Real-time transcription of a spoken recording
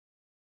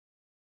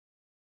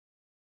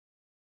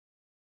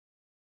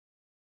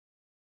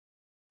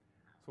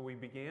So we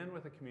began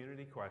with a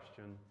community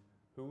question.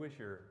 Who was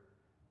your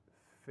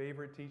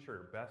favorite teacher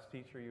or best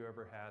teacher you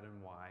ever had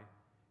and why?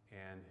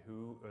 And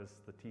who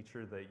was the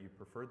teacher that you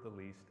preferred the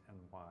least and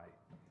why?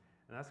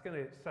 And that's going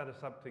to set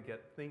us up to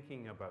get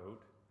thinking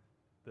about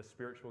the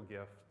spiritual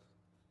gifts,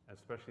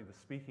 especially the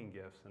speaking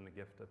gifts and the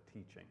gift of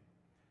teaching.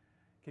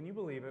 Can you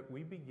believe it?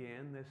 We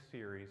began this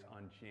series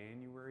on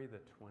January the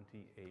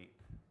 28th.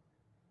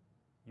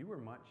 You were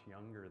much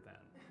younger then.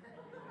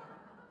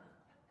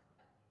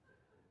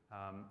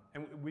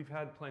 And we've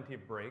had plenty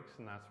of breaks,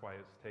 and that's why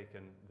it's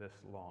taken this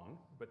long.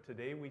 But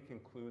today we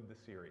conclude the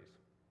series.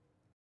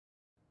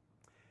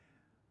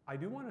 I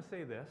do want to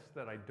say this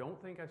that I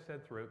don't think I've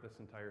said throughout this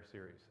entire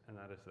series, and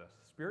that is this.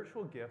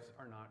 Spiritual gifts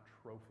are not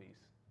trophies.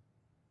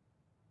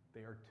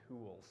 They are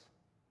tools.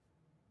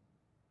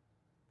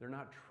 They're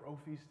not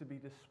trophies to be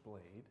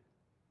displayed.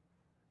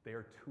 They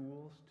are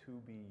tools to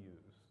be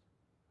used.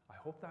 I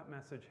hope that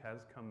message has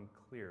come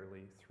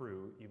clearly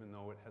through, even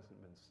though it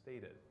hasn't been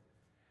stated.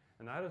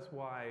 And that is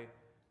why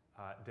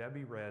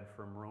Debbie read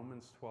from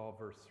Romans 12,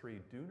 verse 3,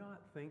 "Do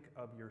not think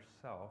of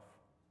yourself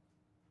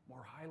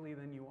more highly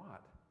than you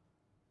ought,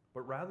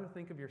 but rather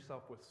think of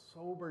yourself with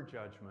sober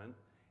judgment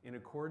in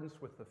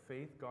accordance with the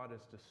faith God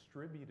has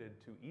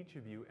distributed to each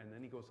of you." And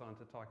then he goes on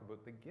to talk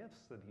about the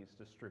gifts that he's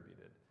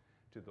distributed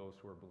to those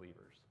who are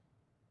believers.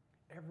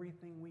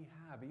 Everything we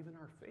have, even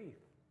our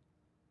faith,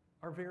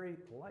 our very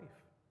life,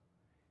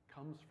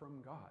 comes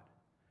from God.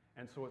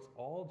 And so it's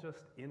all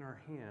just in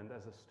our hand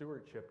as a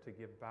stewardship to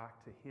give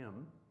back to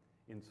him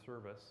in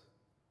service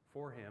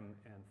for him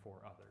and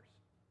for others.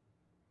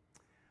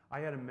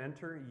 I had a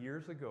mentor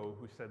years ago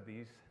who said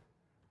these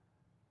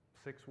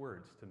 6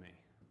 words to me.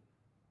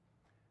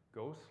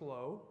 Go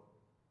slow,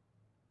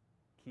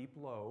 keep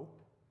low,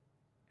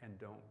 and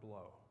don't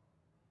blow.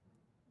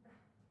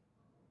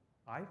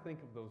 I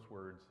think of those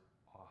words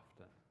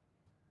often.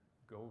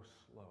 Go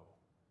slow,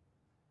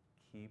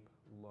 keep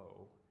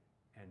low,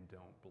 and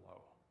don't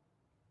blow.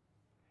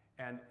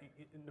 And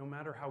no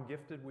matter how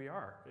gifted we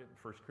are,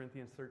 1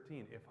 Corinthians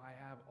 13, if I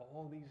have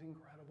all these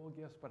incredible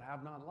gifts but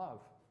have not love,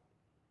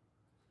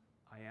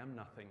 I am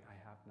nothing, I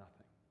have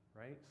nothing,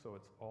 right? So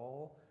it's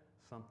all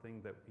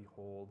something that we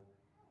hold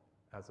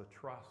as a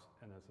trust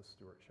and as a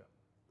stewardship.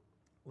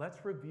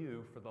 Let's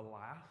review for the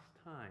last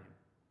time,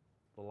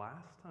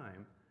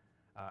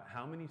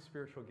 how many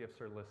spiritual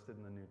gifts are listed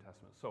in the New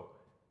Testament. So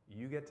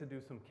you get to do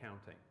some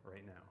counting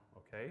right now,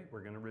 okay?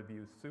 We're going to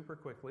review super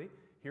quickly.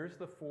 Here's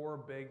the 4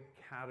 big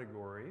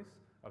categories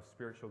of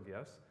spiritual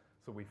gifts.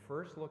 So we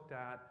first looked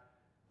at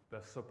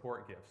the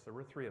support gifts. There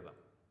were 3 of them,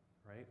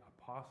 right?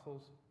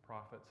 Apostles,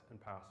 prophets, and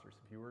pastors.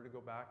 If you were to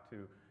go back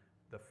to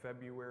the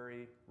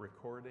February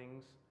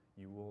recordings,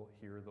 you will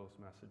hear those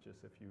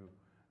messages if you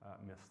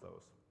missed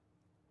those.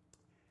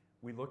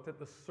 We looked at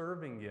the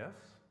serving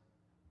gifts,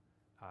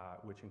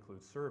 which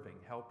include serving,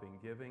 helping,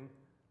 giving,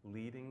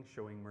 leading,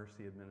 showing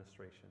mercy,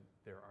 administration.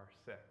 There are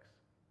 6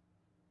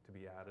 to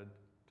be added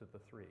to the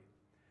 3.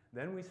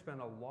 Then we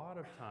spent a lot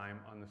of time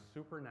on the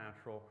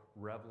supernatural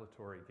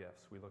revelatory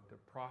gifts. We looked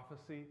at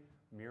prophecy,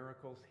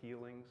 miracles,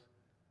 healings,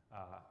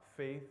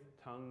 faith,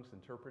 tongues,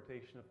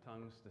 interpretation of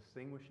tongues,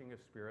 distinguishing of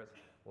spirits.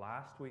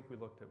 Last week we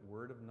looked at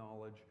word of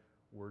knowledge,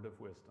 word of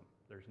wisdom.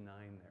 There's 9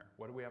 there.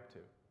 What are we up to?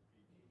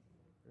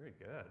 Very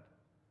good.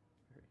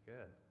 Very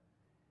good.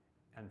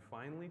 And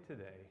finally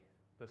today,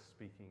 the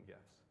speaking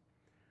gifts.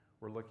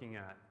 We're looking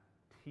at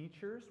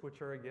teachers,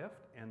 which are a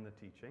gift, and the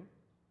teaching.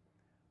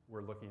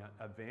 We're looking at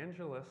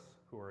evangelists,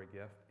 who are a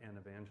gift, and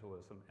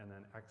evangelism, and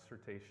then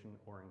exhortation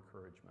or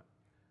encouragement.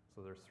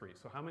 So there's 3.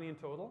 So how many in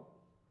total?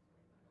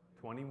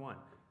 21.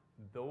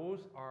 Those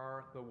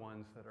are the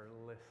ones that are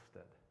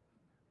listed.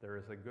 There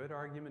is a good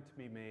argument to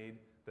be made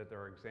that there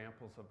are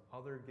examples of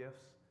other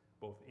gifts,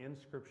 both in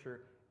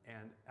Scripture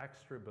and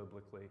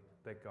extra-biblically,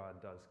 that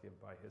God does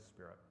give by His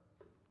Spirit.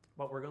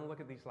 But we're going to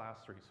look at these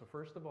last 3. So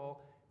first of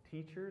all,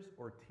 teachers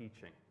or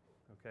teaching,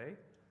 okay?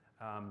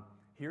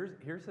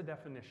 Here's the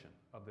definition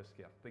of this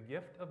gift. The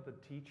gift of the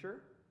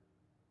teacher,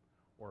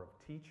 or of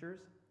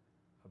teachers,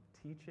 of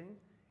teaching,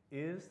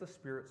 is the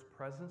Spirit's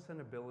presence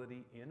and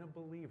ability in a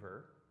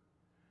believer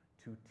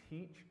to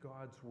teach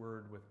God's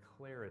Word with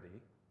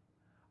clarity,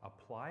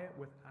 apply it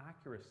with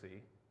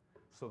accuracy,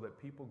 so that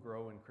people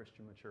grow in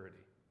Christian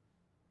maturity.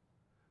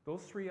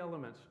 Those 3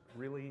 elements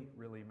really,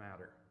 really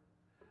matter.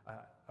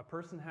 A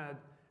person had,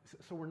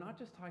 so we're not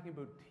just talking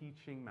about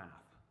teaching math,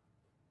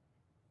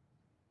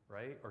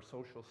 right? Or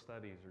social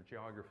studies or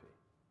geography.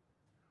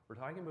 We're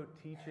talking about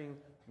teaching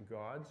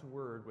God's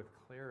Word with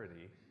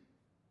clarity,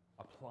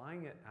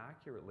 applying it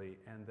accurately,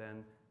 and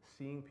then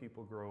seeing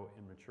people grow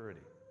in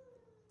maturity.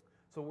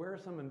 So where are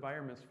some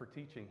environments for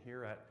teaching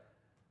here at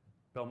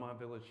Belmont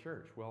Village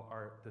Church? Well,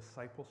 our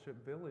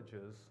discipleship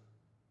villages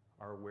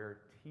are where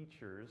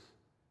teachers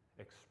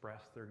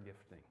express their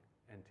gifting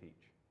and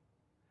teach.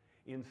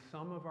 In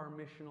some of our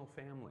missional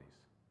families,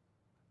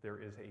 there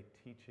is a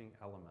teaching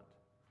element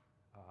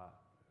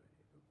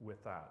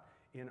with that.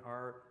 In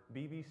our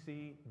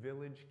BBC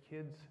Village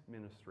Kids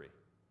Ministry,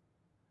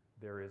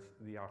 there is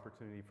the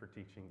opportunity for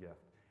teaching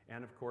gift.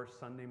 And of course,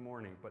 Sunday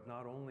morning, but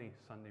not only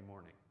Sunday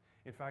morning.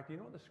 In fact, you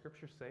know what the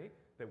scriptures say?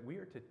 That we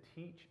are to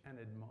teach and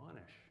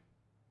admonish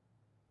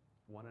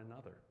one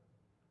another.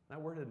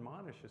 That word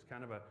admonish is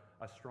kind of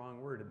a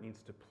strong word. It means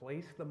to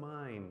place the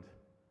mind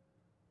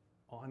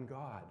on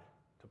God.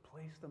 To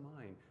place the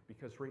mind.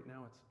 Because right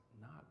now it's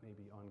not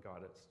maybe on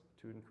God. It's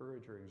to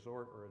encourage or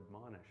exhort or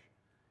admonish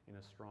in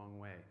a strong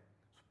way.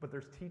 But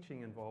there's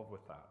teaching involved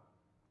with that.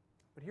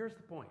 But here's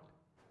the point.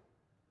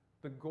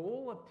 The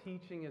goal of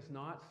teaching is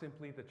not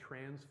simply the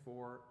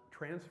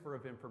transfer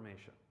of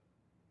information.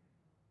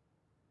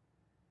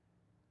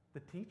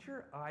 The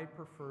teacher I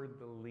preferred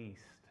the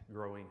least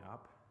growing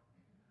up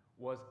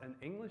was an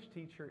English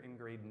teacher in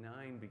grade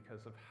 9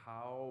 because of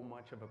how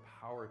much of a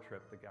power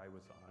trip the guy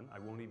was on. I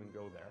won't even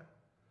go there.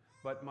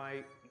 But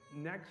my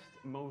next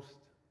most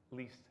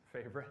least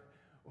favorite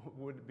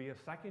would be a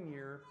second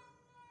year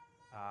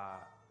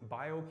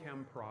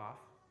biochem prof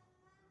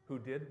who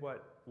did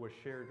what was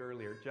shared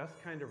earlier,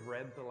 just kind of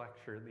read the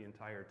lecture the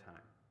entire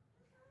time.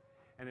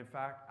 And in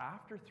fact,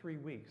 after 3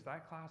 weeks,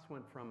 that class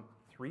went from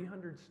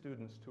 300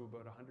 students to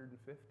about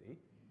 150,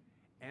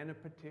 and a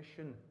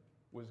petition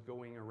was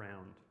going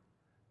around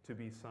to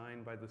be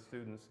signed by the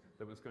students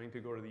that was going to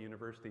go to the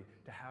university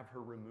to have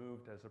her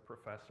removed as a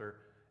professor,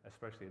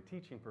 especially a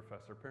teaching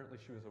professor. Apparently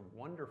she was a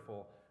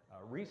wonderful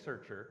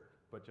researcher,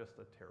 but just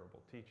a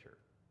terrible teacher.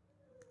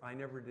 I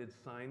never did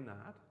sign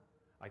that.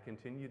 I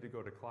continued to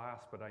go to class,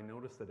 but I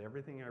noticed that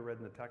everything I read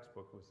in the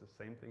textbook was the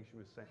same thing she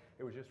was saying.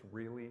 It was just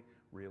really,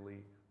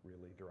 really,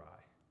 really dry.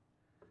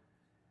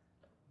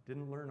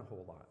 Didn't learn a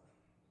whole lot.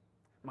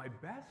 My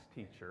best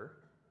teacher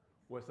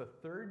was a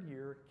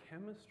third-year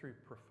chemistry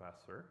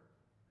professor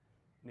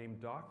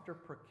named Dr.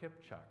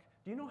 Prokipchuk.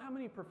 Do you know how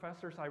many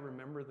professors I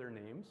remember their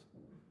names?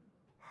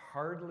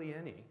 Hardly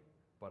any,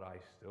 but I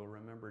still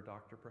remember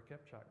Dr.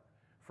 Prokipchuk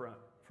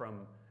from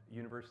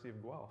University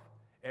of Guelph.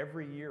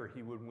 Every year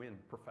he would win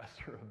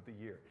Professor of the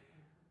Year.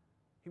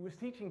 He was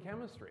teaching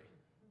chemistry,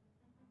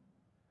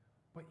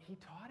 but he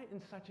taught it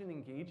in such an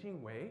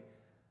engaging way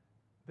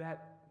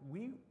that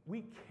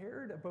we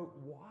cared about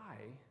why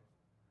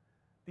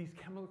these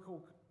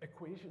chemical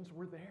equations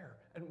were there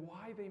and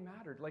why they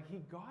mattered. Like, he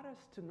got us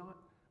to not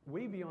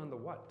way beyond the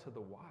what to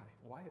the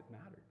why it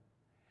mattered.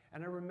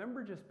 And I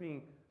remember just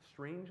being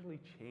strangely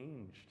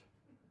changed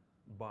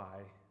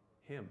by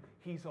him.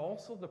 He's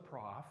also the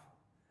prof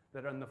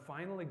that on the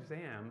final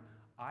exam,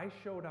 I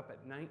showed up at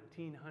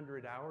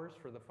 1900 hours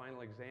for the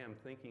final exam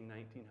thinking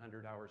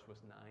 1900 hours was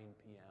 9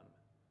 p.m.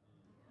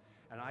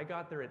 And I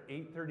got there at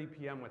 8:30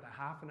 p.m. with a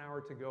half an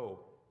hour to go.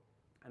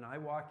 And I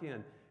walk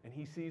in, and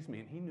he sees me,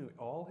 and he knew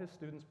all his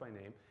students by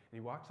name, and he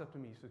walks up to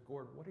me, he says,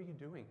 "Gord, what are you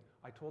doing?"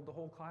 I told the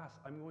whole class,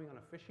 "I'm going on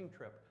a fishing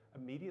trip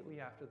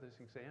immediately after this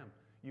exam.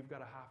 You've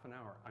got a half an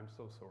hour. I'm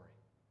so sorry."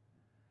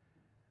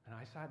 And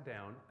I sat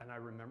down, and I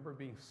remember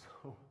being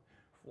so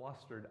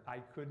flustered, I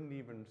couldn't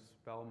even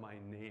spell my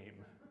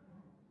name.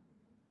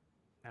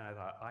 And I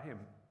thought,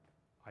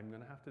 I'm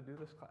going to have to do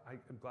this class.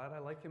 I'm glad I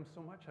like him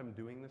so much. I'm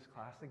doing this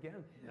class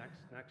again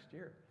next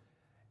year.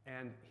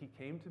 And he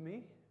came to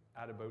me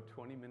at about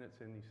 20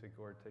 minutes in. He said,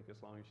 "Gord, take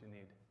as long as you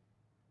need."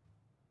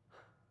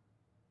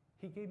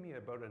 He gave me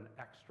about an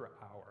extra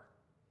hour,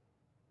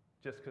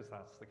 just because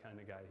that's the kind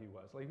of guy he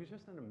was. Like, he was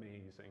just an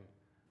amazing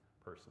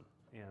person.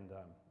 And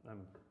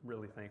I'm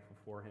really thankful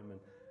for him and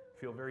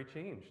feel very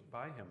changed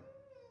by him.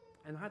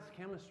 And that's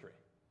chemistry.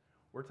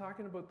 We're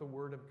talking about the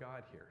Word of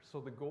God here.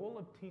 So the goal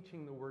of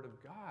teaching the Word of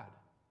God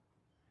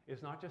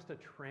is not just a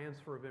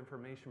transfer of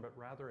information, but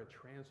rather a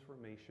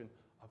transformation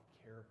of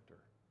character.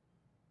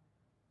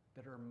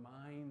 That our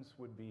minds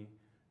would be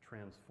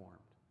transformed.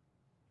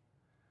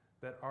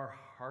 That our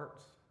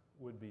hearts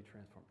would be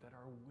transformed. That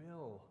our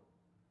will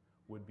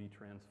would be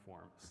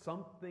transformed.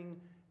 Something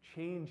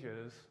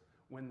changes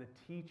when the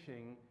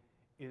teaching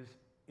is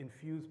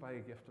infused by a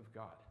gift of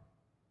God.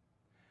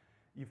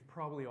 You've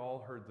probably all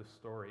heard the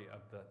story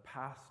of the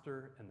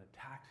pastor and the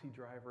taxi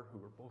driver who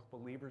were both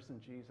believers in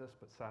Jesus,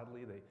 but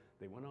sadly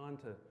they went on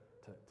to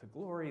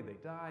glory, they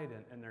died,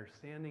 and they're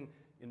standing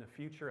in the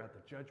future at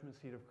the judgment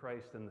seat of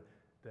Christ, and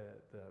the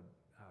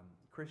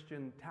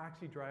Christian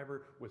taxi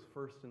driver was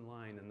first in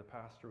line, and the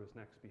pastor was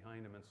next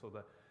behind him, and so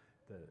the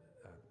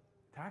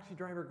taxi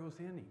driver goes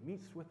in, he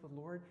meets with the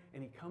Lord,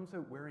 and he comes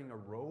out wearing a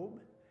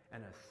robe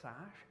and a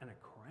sash and a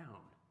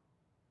crown.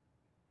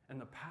 And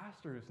the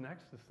pastor who's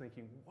next is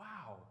thinking,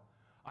 wow,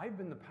 I've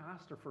been the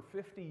pastor for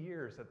 50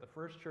 years at the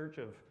First Church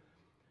of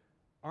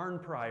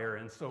Arnprior,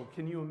 and so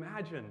can you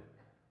imagine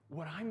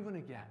what I'm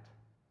going to get?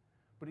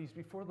 But he's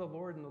before the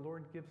Lord, and the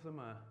Lord gives him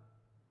a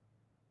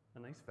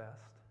nice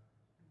vest,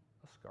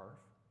 a scarf,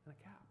 and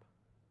a cap.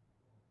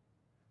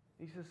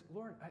 He says,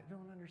 "Lord, I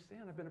don't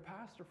understand. I've been a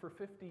pastor for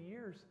 50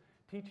 years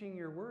teaching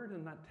your word,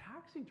 and that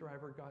taxi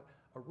driver got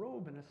a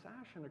robe and a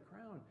sash and a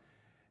crown."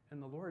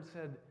 And the Lord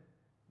said,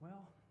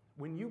 "Well,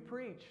 when you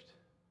preached,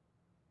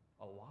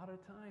 a lot of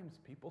times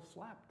people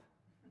slept.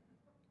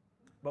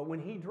 But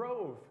when he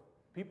drove,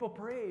 people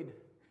prayed.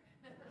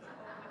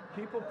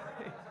 People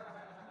prayed.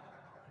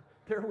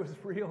 There was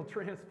real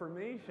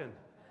transformation."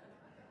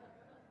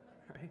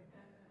 Right?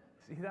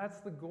 See, that's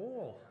the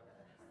goal.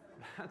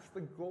 That's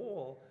the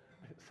goal.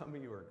 Some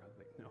of you are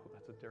like, no,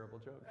 that's a terrible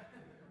joke.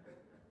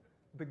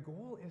 The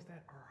goal is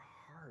that our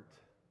heart,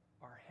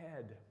 our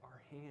head,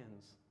 our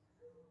hands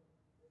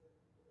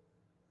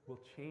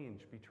will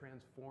change, be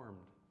transformed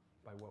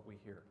by what we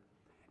hear.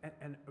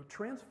 And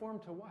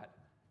transformed to what?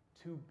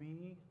 To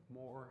be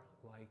more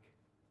like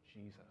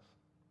Jesus.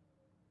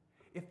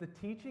 If the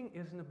teaching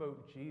isn't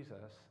about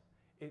Jesus,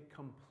 it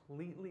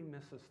completely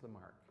misses the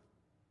mark.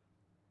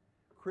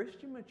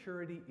 Christian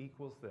maturity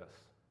equals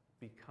this: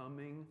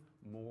 becoming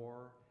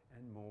more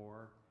and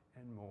more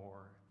and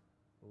more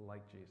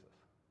like Jesus.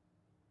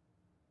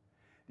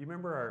 Do you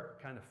remember our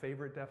kind of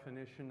favorite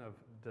definition of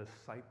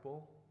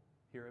disciple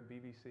here at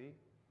BBC?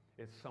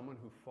 It's someone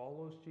who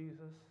follows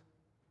Jesus,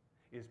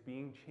 is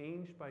being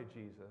changed by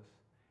Jesus,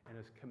 and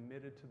is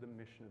committed to the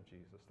mission of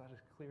Jesus. That is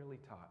clearly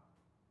taught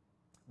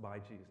by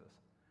Jesus.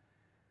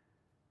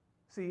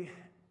 See,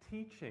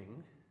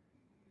 teaching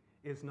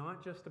is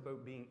not just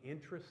about being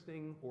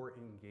interesting or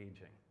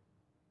engaging.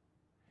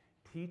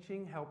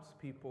 Teaching helps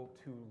people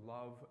to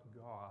love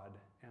God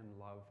and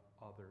love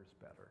others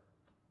better.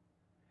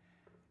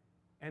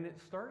 And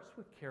it starts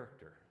with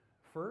character.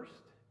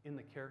 First, in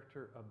the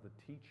character of the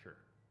teacher.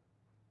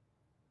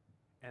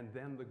 And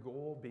then the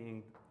goal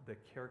being the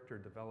character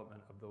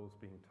development of those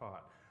being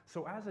taught.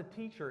 So as a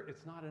teacher,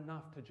 it's not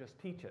enough to just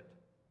teach it.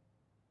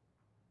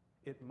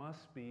 It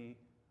must be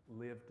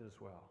lived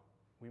as well.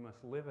 We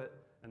must live it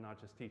and not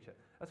just teach it.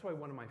 That's why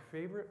one of my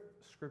favorite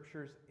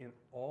scriptures in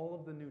all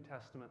of the New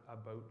Testament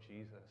about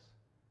Jesus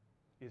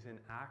is in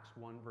Acts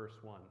 1 verse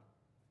 1.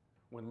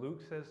 When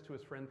Luke says to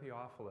his friend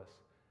Theophilus,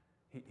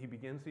 he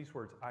begins these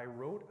words, "I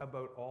wrote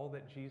about all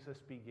that Jesus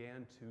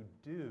began to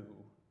do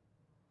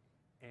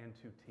and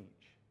to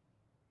teach."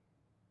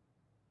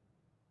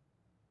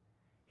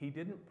 He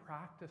didn't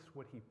practice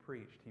what he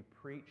preached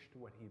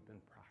what he'd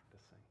been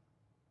practicing.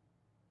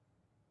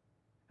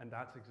 And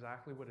that's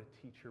exactly what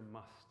a teacher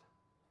must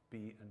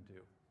be and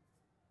do.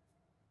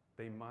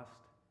 They must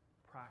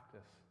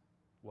practice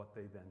what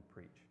they then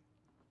preach.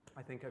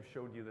 I think I've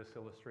showed you this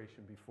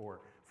illustration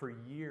before. For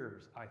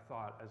years, I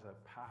thought as a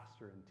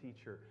pastor and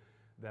teacher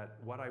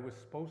that what I was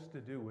supposed to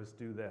do was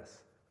do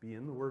this: be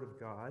in the Word of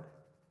God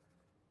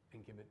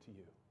and give it to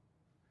you.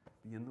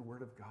 Be in the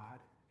Word of God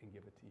and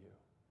give it to you.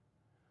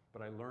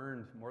 But I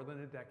learned more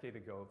than a decade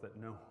ago that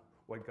no,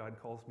 what God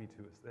calls me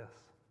to is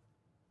this.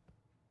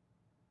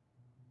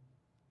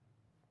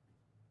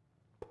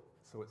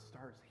 So it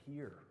starts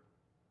here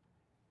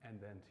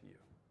and then to you.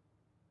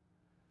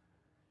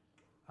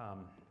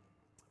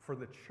 For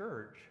the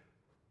church,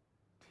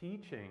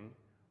 teaching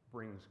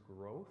brings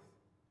growth,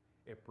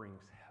 it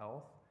brings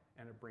health,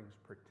 and it brings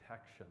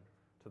protection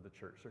to the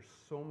church. There's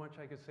so much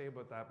I could say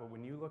about that, but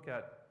when you look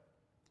at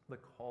the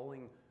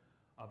calling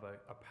of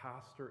a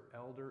pastor,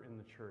 elder in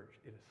the church,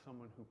 it is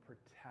someone who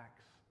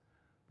protects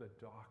the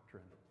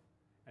doctrine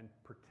and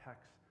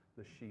protects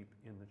the sheep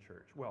in the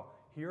church. Well,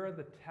 here are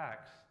the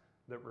texts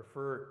that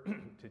refer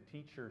to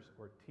teachers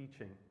or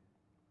teaching.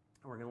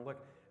 And we're going to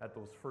look at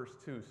those first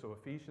two. So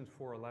Ephesians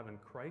 4:11,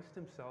 Christ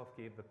himself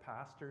gave the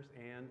pastors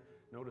and,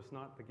 notice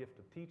not the gift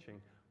of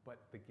teaching, but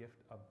the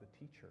gift of the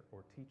teacher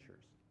or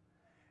teachers.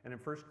 And in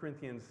 1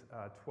 Corinthians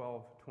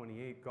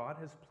 12:28, God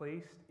has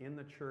placed in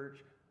the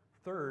church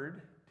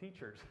third,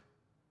 teachers.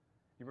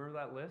 You remember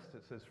that list?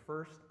 It says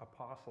first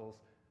apostles,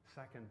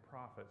 second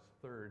prophets,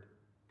 third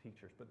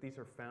teachers. But these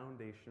are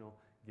foundational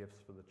gifts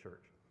for the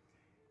church.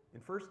 In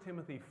 1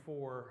 Timothy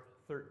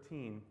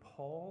 4:13,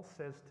 Paul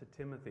says to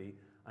Timothy,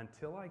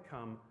 until I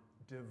come,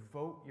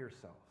 devote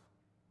yourself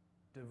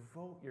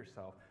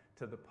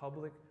to the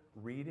public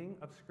reading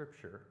of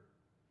Scripture,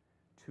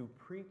 to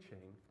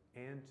preaching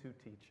and to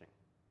teaching.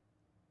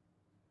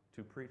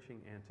 To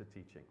preaching and to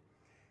teaching.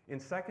 In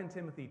 2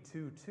 Timothy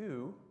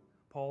 2:2,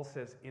 Paul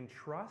says,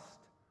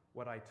 entrust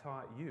what I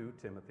taught you,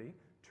 Timothy,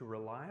 to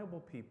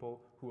reliable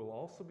people who will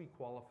also be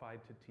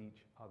qualified to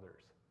teach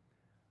others.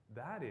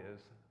 That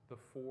is the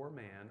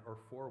four-man or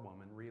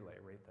four-woman relay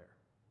right there.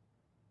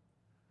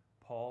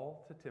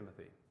 Paul to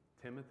Timothy,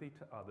 Timothy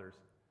to others,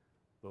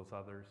 those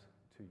others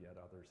to yet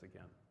others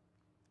again,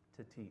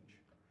 to teach.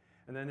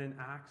 And then in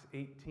Acts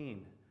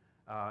 18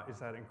 is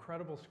that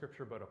incredible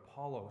scripture about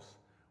Apollos,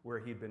 where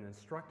he'd been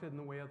instructed in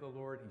the way of the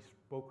Lord. He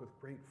spoke with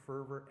great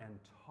fervor and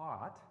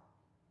taught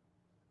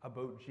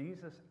about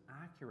Jesus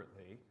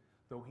accurately,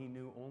 though he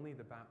knew only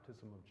the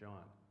baptism of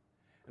John.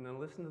 And then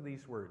listen to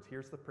these words.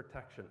 Here's the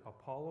protection.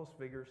 Apollos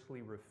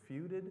vigorously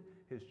refuted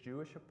his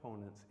Jewish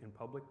opponents in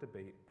public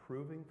debate,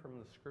 proving from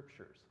the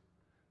scriptures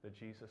that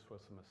Jesus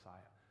was the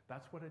Messiah.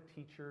 That's what a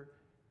teacher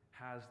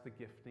has the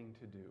gifting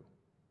to do,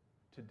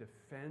 to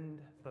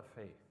defend the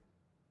faith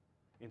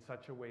in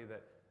such a way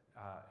that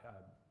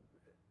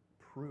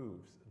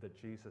proves that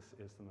Jesus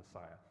is the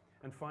Messiah.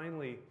 And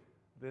finally,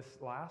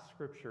 this last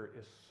scripture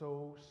is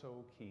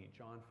so key,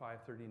 John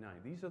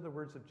 5:39. These are the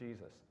words of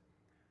Jesus.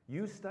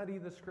 You study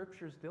the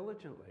scriptures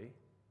diligently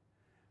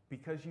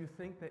because you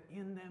think that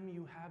in them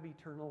you have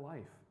eternal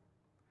life.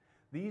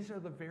 These are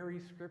the very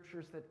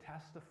scriptures that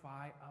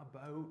testify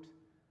about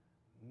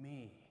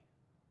me.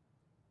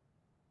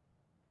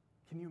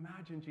 Can you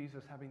imagine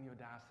Jesus having the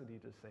audacity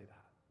to say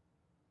that?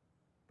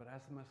 But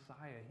as the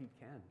Messiah, he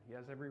can. He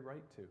has every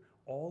right to.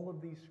 All of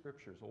these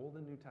scriptures, Old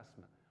and New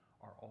Testament,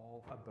 are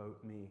all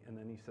about me. And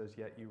then he says,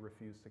 yet you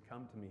refuse to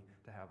come to me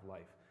to have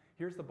life.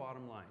 Here's the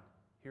bottom line.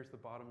 Here's the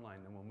bottom line.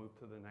 Then we'll move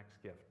to the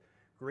next gift.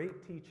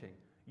 Great teaching.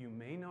 You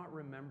may not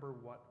remember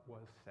what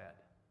was said,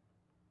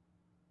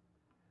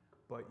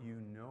 but you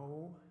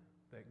know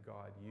that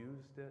God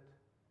used it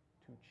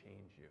to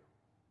change you.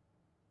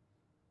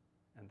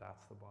 And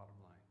that's the bottom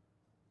line.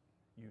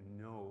 You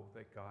know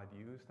that God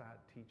used that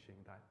teaching,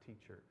 that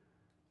teacher,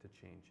 to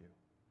change you.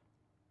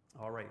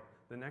 All right,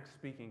 the next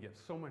speaking gift.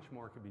 So much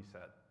more could be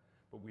said,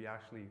 but we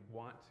actually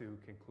want to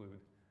conclude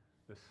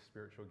this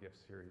spiritual gift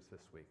series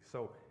this week.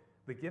 So,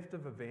 the gift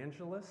of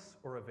evangelists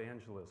or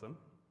evangelism,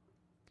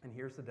 and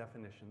here's the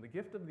definition. The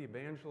gift of the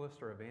evangelist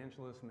or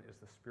evangelism is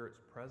the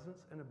Spirit's presence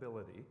and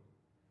ability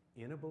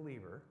in a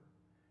believer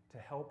to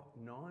help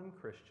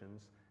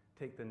non-Christians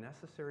take the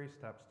necessary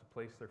steps to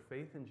place their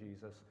faith in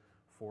Jesus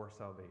for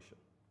salvation.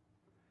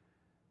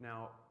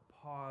 Now,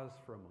 pause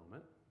for a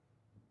moment.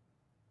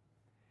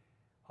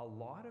 A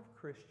lot of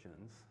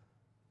Christians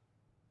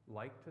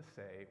like to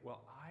say,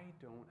 well, I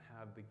don't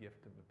have the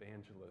gift of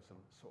evangelism,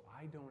 so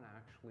I don't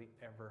actually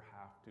ever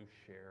have to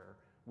share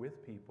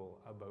with people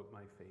about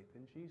my faith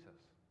in Jesus.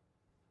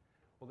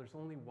 Well, there's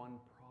only one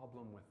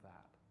problem with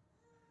that.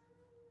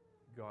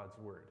 God's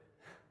Word.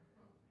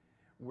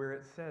 Where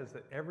it says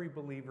that every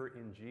believer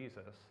in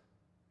Jesus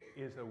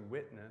is a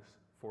witness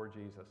for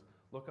Jesus.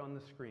 Look on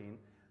the screen,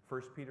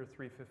 1 Peter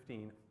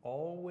 3:15,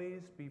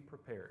 always be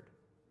prepared.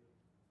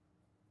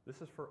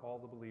 This is for all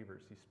the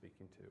believers he's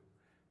speaking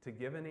to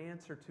give an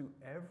answer to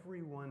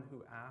everyone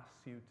who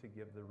asks you to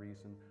give the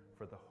reason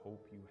for the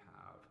hope you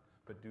have,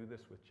 but do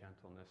this with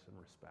gentleness and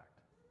respect.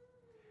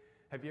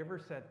 Have you ever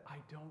said, I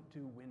don't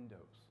do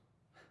windows?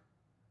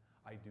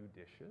 I do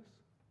dishes.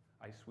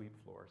 I sweep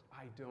floors.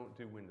 I don't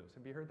do windows.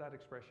 Have you heard that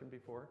expression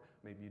before?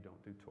 Maybe you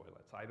don't do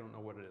toilets. I don't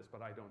know what it is,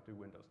 but I don't do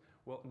windows.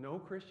 Well, no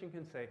Christian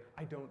can say,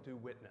 I don't do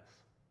witness.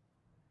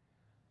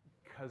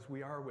 Because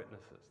we are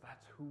witnesses.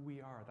 That's who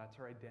we are. That's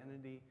our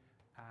identity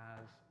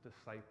as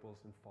disciples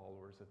and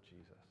followers of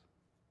Jesus.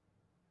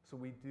 So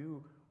we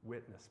do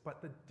witness.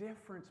 But the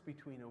difference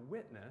between a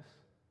witness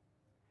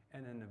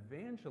and an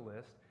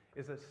evangelist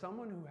is that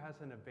someone who has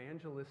an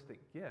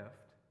evangelistic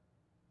gift,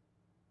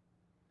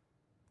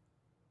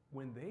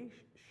 when they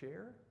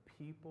share,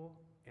 people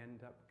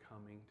end up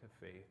coming to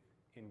faith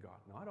in God.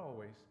 Not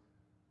always,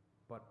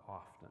 but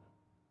often.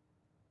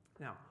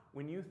 Now,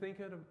 when you think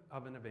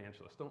of an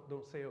evangelist,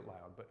 don't say it out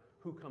loud, but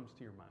who comes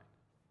to your mind?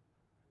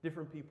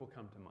 Different people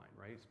come to mind,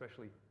 right?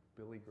 Especially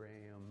Billy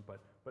Graham,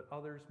 but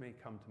others may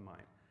come to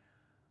mind.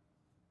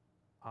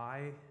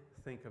 I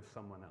think of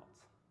someone else.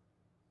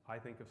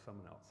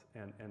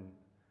 And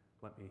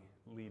let me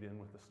lead in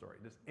with the story.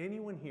 Does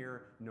anyone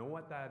here know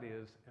what that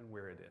is and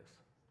where it is?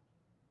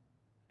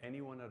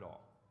 Anyone at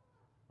all?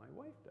 My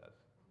wife does.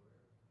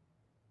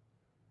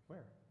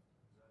 Where?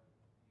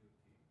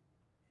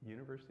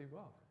 University of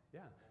Guelph. Yeah.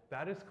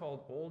 That is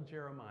called Old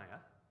Jeremiah,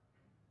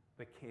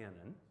 the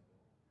Canon.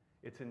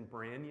 It's in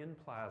Brannion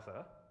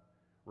Plaza,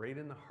 right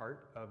in the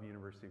heart of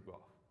University of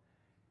Guelph.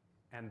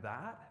 And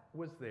that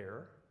was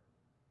there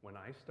when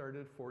I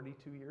started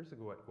 42 years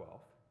ago at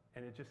Guelph,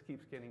 and it just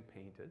keeps getting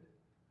painted,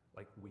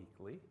 like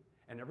weekly.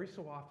 And every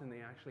so often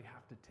they actually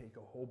have to take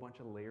a whole bunch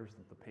of layers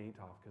of the paint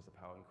off because of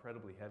how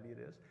incredibly heavy it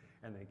is,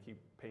 and they keep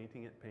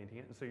painting it.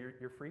 And so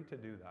you're free to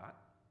do that.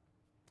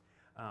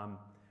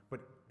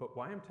 But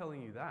why I'm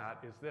telling you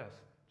that is this.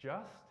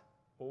 Just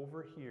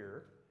over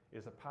here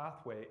is a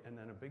pathway and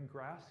then a big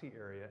grassy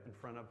area in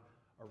front of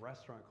a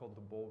restaurant called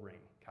the Bull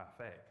Ring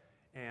Cafe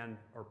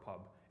or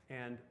pub.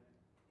 And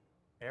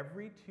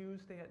every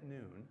Tuesday at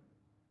noon,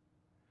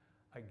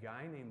 a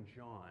guy named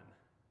John,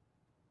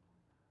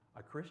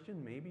 a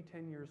Christian maybe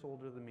 10 years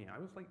older than me, I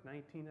was like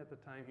 19 at the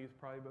time, he was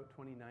probably about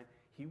 29,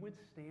 he would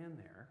stand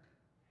there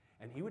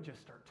and he would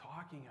just start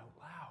talking out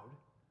loud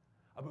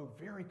about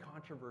very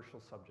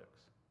controversial subjects.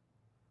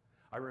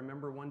 I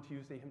remember one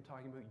Tuesday him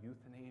talking about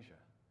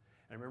euthanasia.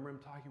 And I remember him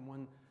talking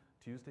one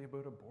Tuesday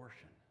about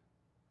abortion.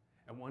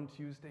 And one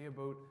Tuesday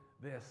about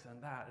this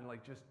and that, and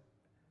like just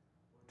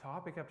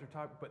topic after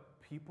topic. But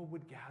people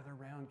would gather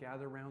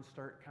around,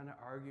 start kind of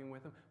arguing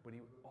with him. But he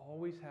would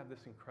always have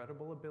this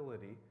incredible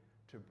ability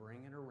to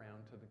bring it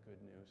around to the good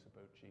news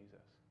about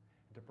Jesus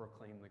and to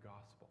proclaim the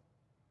gospel.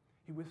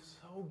 He was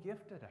so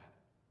gifted at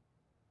it.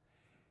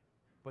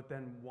 But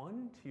then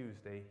one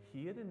Tuesday,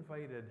 he had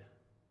invited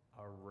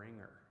a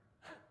ringer,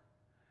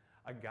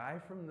 a guy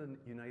from the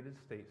United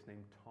States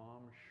named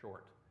Tom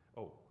Short.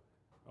 Oh,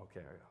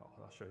 okay,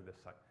 I'll show you this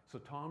side. So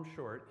Tom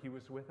Short, he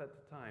was with at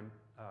the time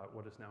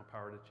what is now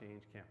Power to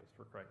Change Campus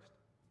for Christ.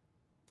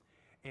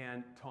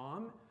 And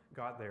Tom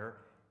got there,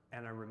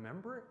 and I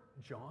remember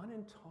John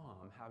and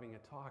Tom having a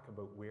talk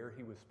about where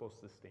he was supposed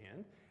to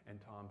stand, and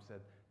Tom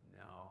said,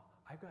 no,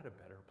 I've got a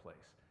better place.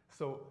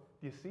 So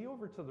you see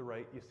over to the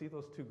right, you see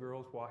those two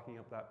girls walking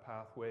up that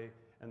pathway,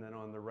 and then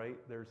on the right,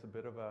 there's a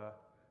bit of a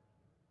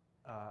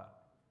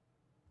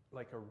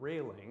like a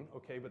railing,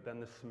 okay, but then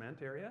the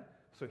cement area.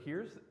 So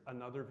here's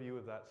another view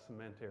of that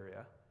cement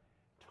area.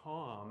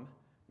 Tom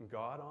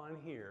got on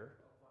here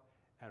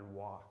and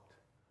walked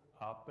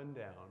up and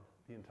down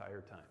the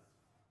entire time.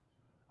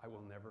 I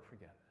will never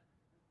forget it.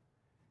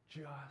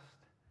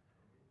 Just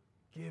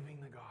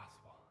giving the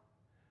gospel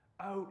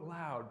out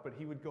loud, but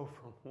he would go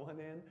from one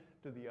end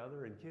to the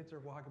other, and kids are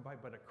walking by,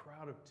 but a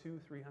crowd of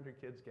 200-300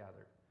 kids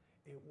gathered.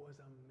 It was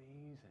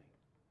amazing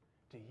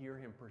to hear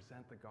him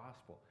present the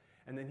gospel.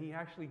 And then he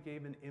actually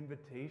gave an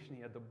invitation.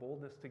 He had the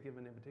boldness to give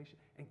an invitation,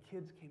 and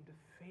kids came to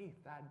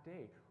faith that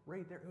day,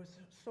 right there. It was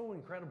so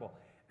incredible.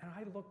 And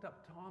I looked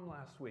up Tom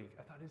last week.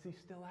 I thought, is he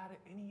still at it?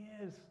 And he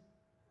is.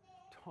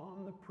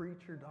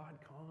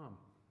 TomThePreacher.com.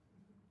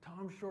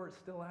 Tom Short's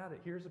still at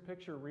it. Here's a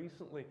picture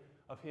recently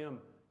of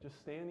him just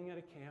standing at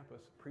a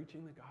campus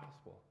preaching the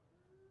gospel.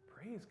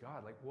 Praise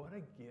God. Like, what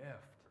a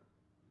gift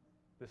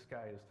this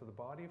guy is to the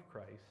body of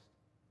Christ,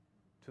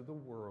 to the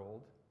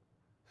world.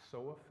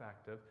 So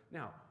effective.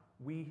 Now,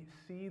 we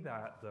see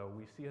that, though.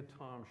 We see a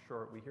Tom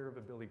Short. We hear of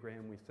a Billy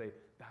Graham. We say,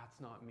 that's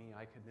not me.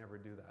 I could never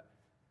do that.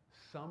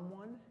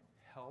 Someone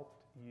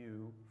helped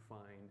you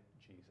find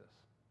Jesus.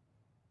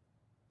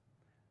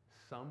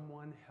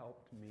 Someone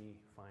helped me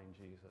find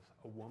Jesus.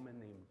 A woman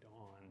named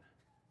Dawn,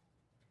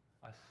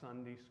 a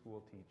Sunday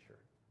school teacher,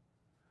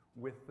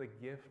 with the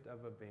gift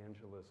of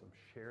evangelism,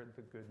 shared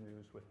the good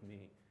news with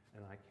me,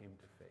 and I came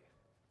to faith.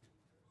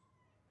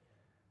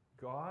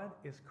 God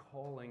is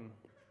calling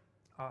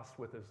us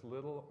with as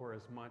little or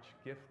as much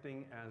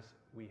gifting as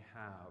we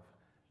have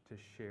to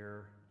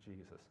share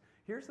Jesus.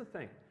 Here's the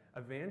thing.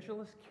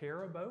 Evangelists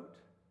care about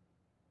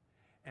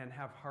and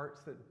have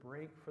hearts that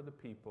break for the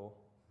people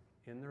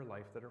in their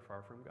life that are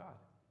far from God.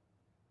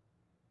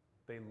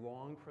 They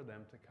long for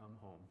them to come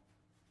home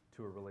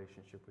to a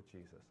relationship with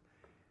Jesus.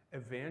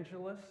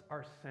 Evangelists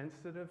are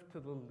sensitive to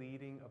the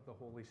leading of the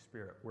Holy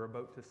Spirit. We're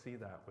about to see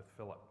that with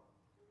Philip.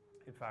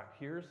 In fact,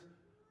 here's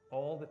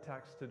all the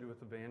text to do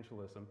with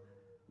evangelism.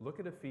 Look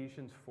at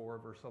Ephesians 4,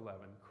 verse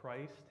 11.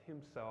 Christ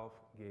himself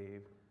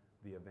gave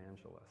the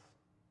evangelists.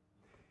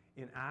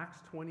 In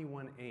Acts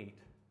 21:8,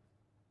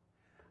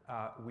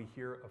 we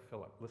hear of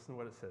Philip. Listen to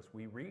what it says.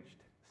 We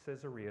reached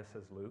Caesarea,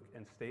 says Luke,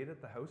 and stayed at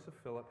the house of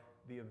Philip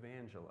the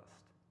evangelist.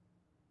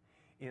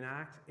 In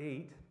Acts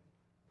 8,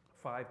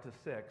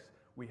 5-6,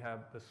 we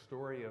have the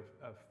story of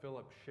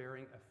Philip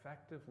sharing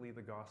effectively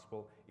the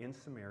gospel in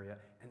Samaria.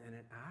 And then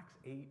in Acts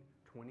 8,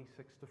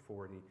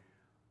 26-40,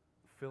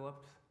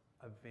 Philip's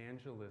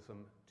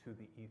evangelism to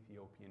the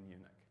Ethiopian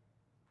eunuch.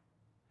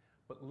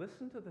 But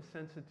listen to the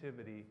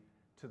sensitivity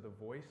to the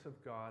voice of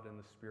God and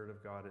the Spirit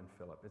of God in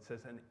Philip. It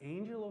says, an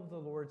angel of the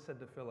Lord said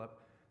to Philip,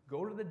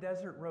 go to the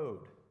desert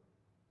road.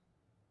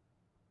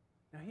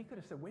 Now he could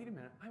have said, wait a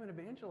minute, I'm an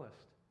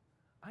evangelist.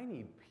 I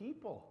need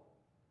people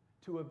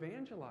to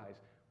evangelize.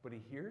 But he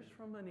hears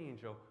from an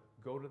angel,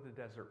 go to the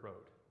desert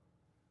road.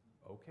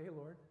 Okay,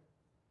 Lord.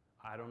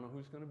 I don't know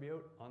who's going to be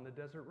out on the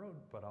desert road,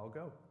 but I'll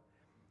go.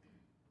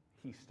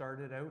 He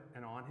started out,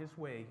 and on his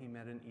way, he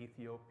met an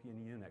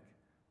Ethiopian eunuch.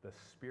 The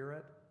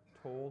Spirit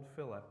told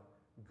Philip,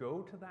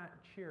 go to that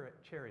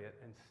chariot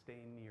and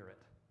stay near it.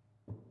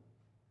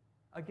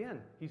 Again,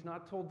 he's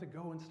not told to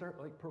go and start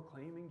like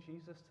proclaiming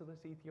Jesus to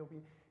this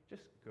Ethiopian.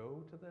 Just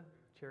go to the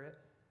chariot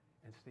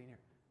and stay near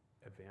it.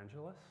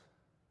 Evangelists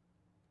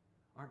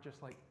aren't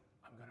just like,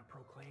 I'm going to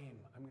proclaim.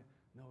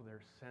 No,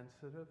 they're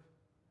sensitive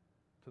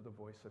to the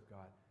voice of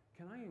God.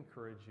 Can I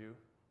encourage you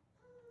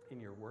in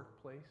your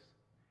workplace,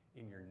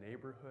 in your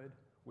neighborhood,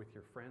 with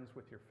your friends,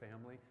 with your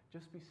family,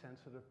 just be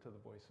sensitive to the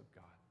voice of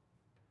God.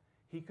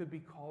 He could be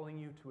calling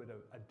you to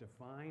a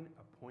divine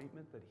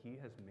appointment that he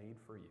has made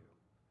for you.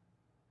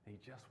 And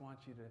he just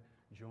wants you to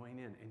join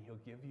in, and he'll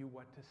give you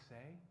what to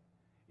say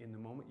in the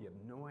moment. You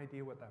have no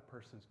idea what that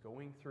person's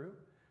going through.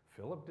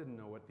 Philip didn't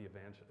know what the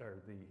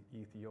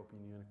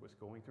Ethiopian eunuch was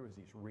going through as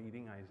he's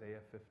reading Isaiah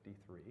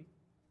 53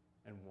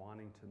 and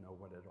wanting to know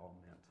what it all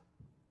meant.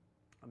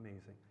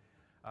 Amazing.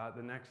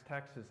 The next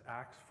text is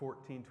Acts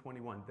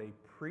 14:21. They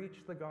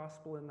preached the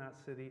gospel in that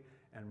city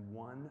and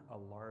won a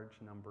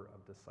large number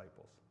of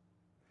disciples.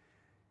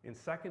 In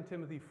 2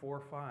 Timothy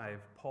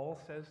 4:5, Paul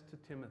says to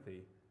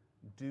Timothy,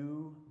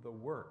 do the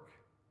work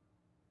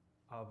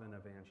of an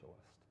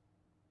evangelist.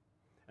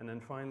 And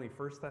then finally,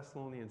 1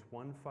 Thessalonians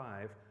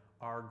 1:5,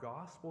 our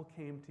gospel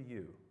came to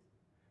you,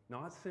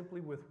 not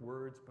simply with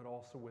words, but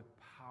also with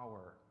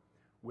power,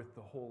 with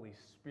the Holy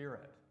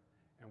Spirit,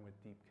 and with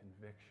deep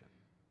conviction.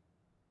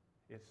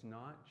 It's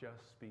not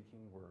just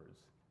speaking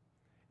words.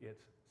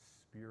 It's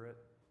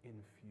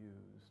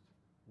Spirit-infused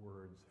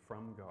words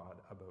from God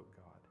about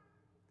God.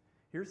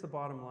 Here's the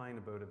bottom line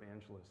about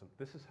evangelism.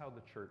 This is how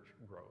the church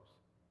grows.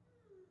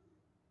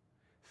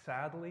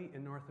 Sadly,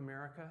 in North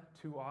America,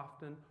 too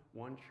often,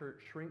 one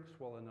church shrinks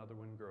while another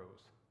one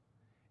grows.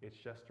 It's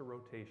just a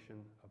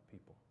rotation of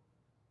people.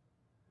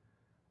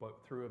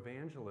 But through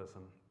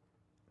evangelism,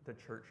 the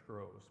church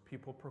grows.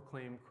 People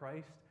proclaim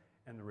Christ,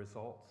 and the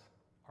results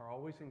are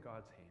always in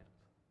God's hands.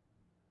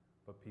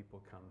 But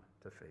people come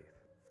to faith.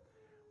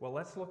 Well,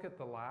 let's look at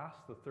the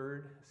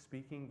third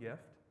speaking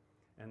gift.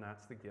 and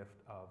that's the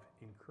gift of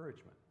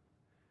encouragement.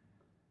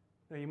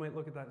 Now you might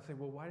look at that and say,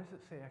 well, why does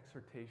it say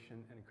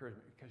exhortation and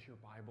encouragement? Because your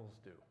Bibles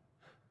do.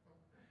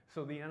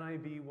 So the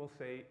NIV will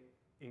say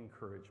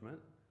encouragement.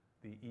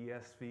 The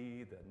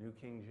ESV, the New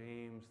King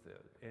James, the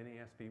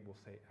NASB will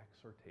say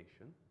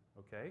exhortation,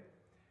 okay?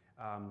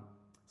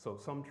 So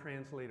some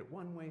translate it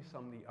one way,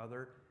 some the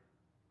other.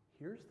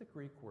 Here's the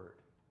Greek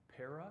word,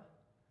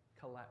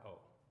 para-kaleo.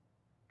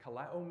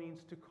 Kaleo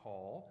means to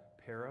call,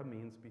 para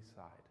means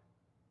beside.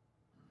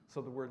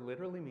 So the word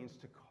literally means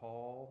to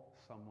call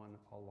someone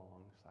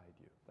alongside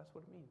you. That's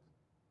what it means.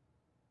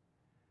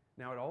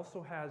 Now it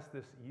also has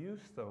this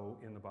use, though,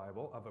 in the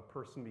Bible of a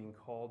person being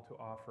called to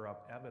offer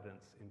up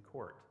evidence in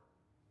court.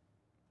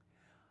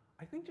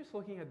 I think just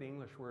looking at the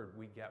English word,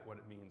 we get what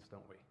it means,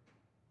 don't we?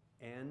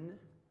 Encourage.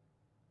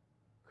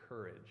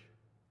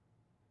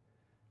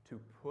 To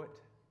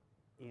put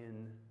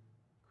in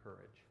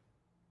courage.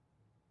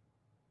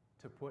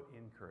 To put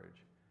in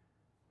courage.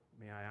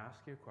 May I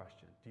ask you a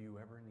question? Do you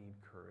ever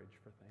need courage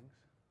for things?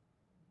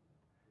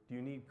 Do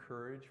you need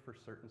courage for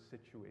certain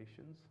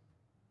situations?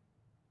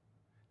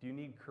 Do you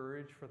need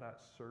courage for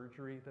that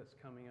surgery that's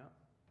coming up?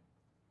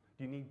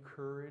 Do you need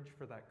courage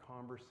for that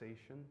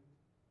conversation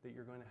that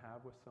you're going to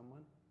have with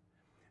someone?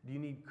 Do you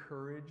need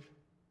courage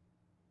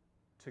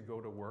to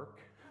go to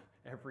work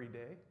every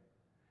day?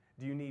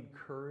 Do you need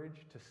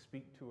courage to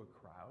speak to a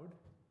crowd?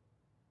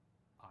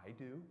 I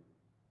do.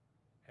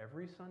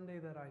 Every Sunday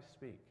that I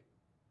speak,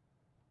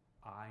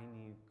 I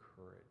need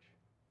courage.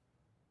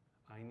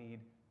 I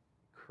need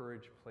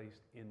courage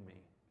placed in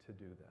me to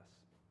do this.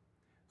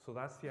 So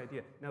that's the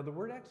idea. Now the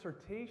word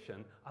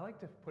exhortation, I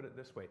like to put it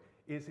this way,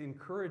 is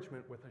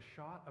encouragement with a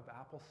shot of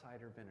apple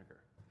cider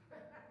vinegar.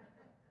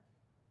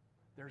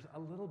 There's a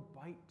little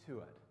bite to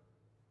it.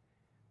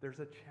 There's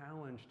a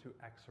challenge to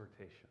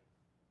exhortation.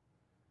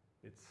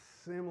 It's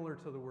similar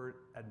to the word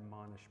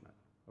admonishment.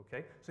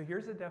 Okay? So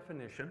here's a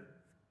definition.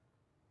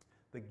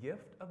 The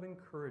gift of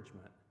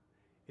encouragement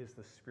is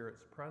the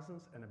Spirit's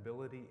presence and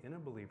ability in a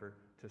believer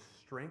to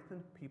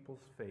strengthen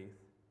people's faith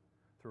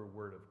through a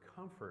word of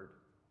comfort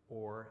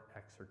or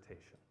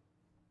exhortation.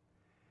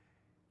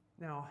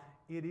 Now,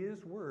 it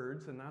is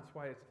words, and that's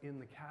why it's in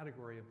the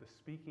category of the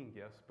speaking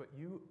gifts, but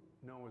you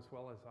know as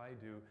well as I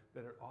do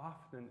that it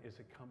often is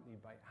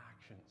accompanied by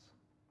actions.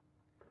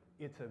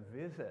 It's a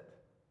visit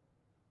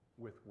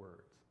with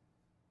words.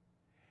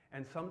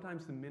 And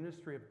sometimes the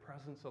ministry of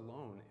presence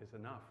alone is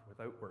enough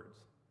without words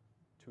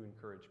to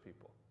encourage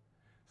people.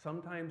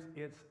 Sometimes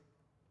it's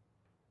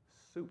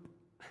soup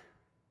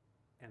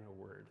and a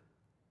word.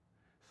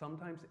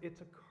 Sometimes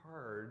it's a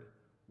card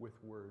with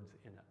words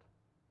in it.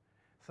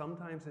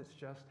 Sometimes it's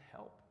just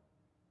help,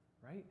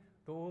 right?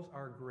 Those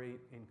are great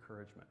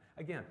encouragement.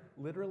 Again,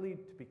 literally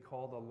to be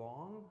called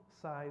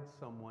alongside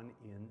someone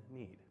in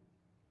need.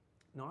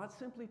 Not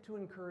simply to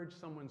encourage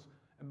someone's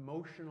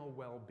emotional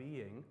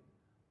well-being,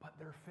 but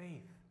their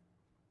faith.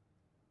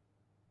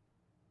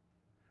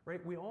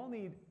 Right? We all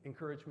need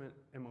encouragement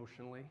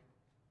emotionally,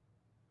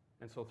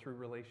 and so through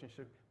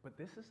relationship, but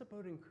this is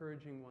about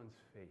encouraging one's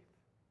faith.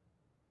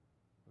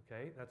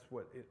 Okay? That's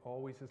what it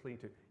always is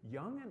leading to.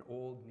 Young and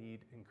old need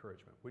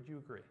encouragement. Would you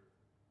agree?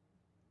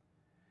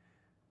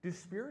 Do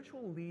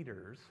spiritual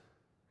leaders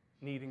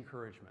need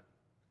encouragement?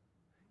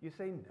 You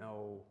say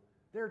no.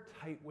 They're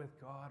tight with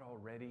God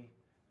already.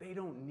 They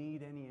don't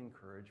need any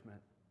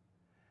encouragement.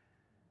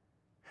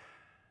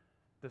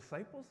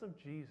 Disciples of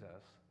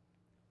Jesus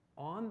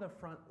on the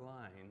front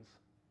lines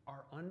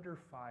are under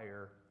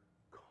fire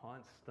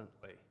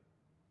constantly.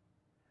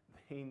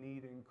 They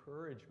need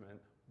encouragement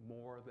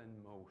more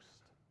than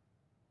most.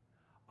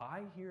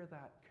 I hear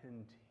that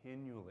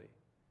continually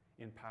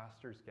in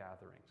pastors'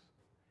 gatherings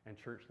and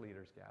church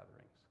leaders'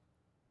 gatherings,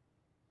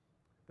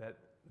 that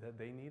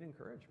they need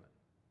encouragement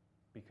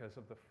because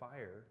of the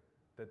fire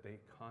that they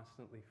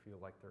constantly feel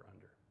like they're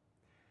under.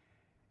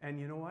 And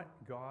you know what?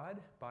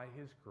 God, by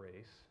His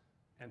grace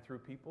and through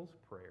people's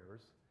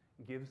prayers,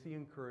 gives the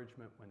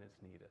encouragement when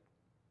it's needed.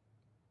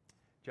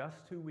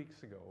 Just 2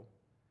 weeks ago,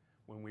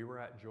 when we were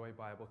at Joy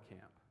Bible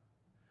Camp,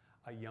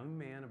 a young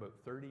man about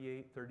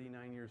 38,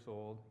 39 years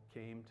old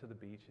came to the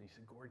beach and he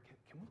said, Gord,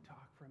 can we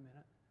talk for a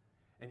minute?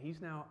 And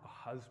he's now a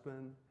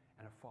husband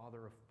and a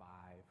father of 5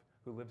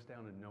 who lives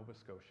down in Nova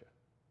Scotia.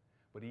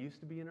 But he used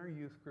to be in our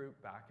youth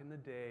group back in the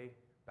day,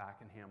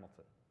 back in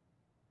Hamilton.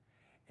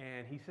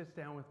 And he sits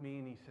down with me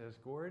and he says,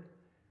 Gord,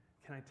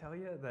 can I tell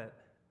you that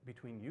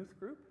between youth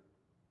group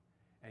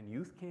and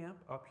youth camp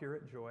up here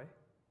at Joy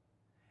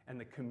and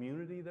the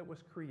community that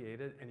was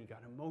created, and he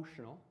got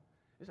emotional.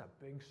 He's a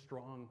big,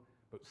 strong,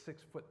 about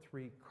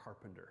 6'3"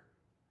 carpenter,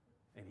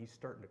 and he's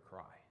starting to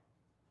cry.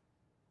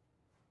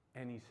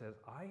 And he says,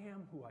 I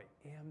am who I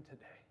am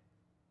today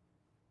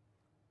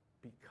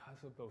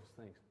because of those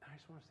things. And I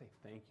just want to say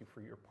thank you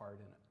for your part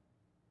in it.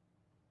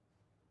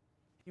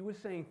 He was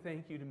saying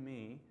thank you to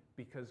me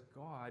because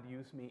God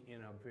used me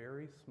in a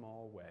very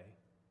small way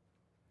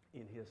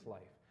in his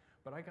life.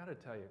 But I got to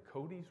tell you,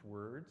 Cody's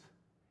words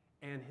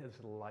and his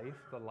life,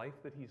 the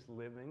life that he's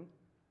living,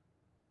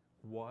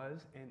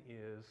 was and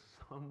is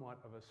somewhat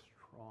of a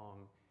strong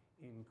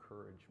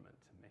encouragement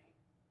to me.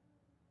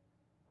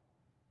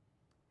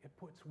 It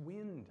puts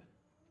wind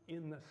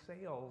in the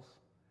sails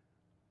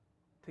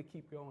to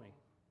keep going.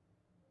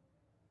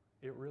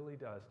 It really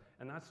does.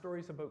 And that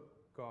story's about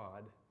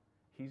God.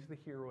 He's the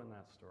hero in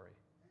that story.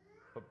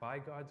 But by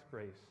God's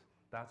grace,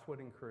 that's what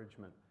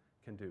encouragement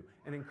can do.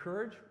 An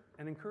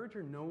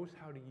encourager knows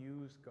how to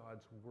use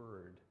God's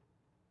word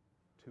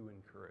to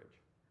encourage.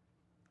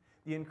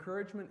 The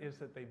encouragement is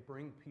that they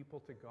bring people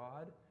to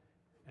God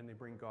and they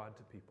bring God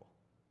to people.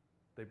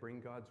 They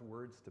bring God's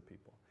words to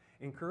people.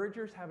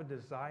 Encouragers have a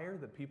desire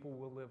that people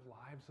will live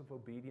lives of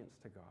obedience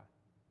to God.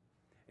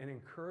 An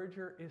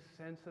encourager is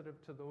sensitive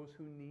to those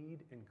who need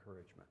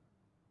encouragement.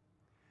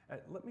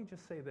 Let me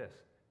just say this.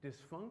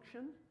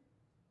 Dysfunction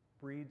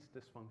breeds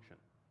dysfunction.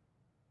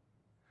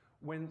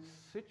 When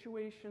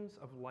situations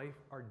of life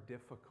are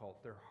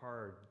difficult, they're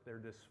hard, they're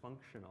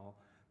dysfunctional,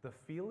 the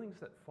feelings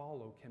that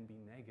follow can be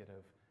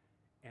negative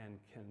and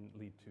can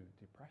lead to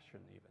depression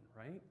even,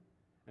 right?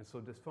 And so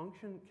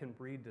dysfunction can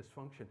breed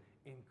dysfunction.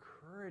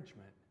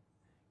 Encouragement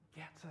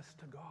gets us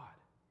to God,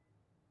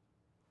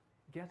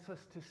 gets us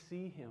to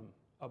see him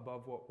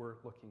above what we're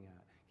looking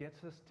at,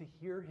 gets us to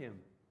hear him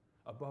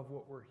above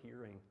what we're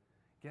hearing,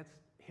 gets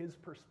his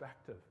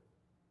perspective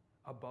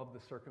above the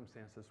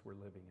circumstances we're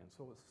living in.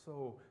 So it's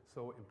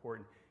so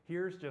important.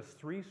 Here's just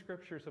 3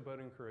 scriptures about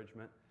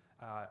encouragement.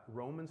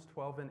 Romans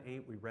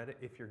 12:8, we read it.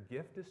 If your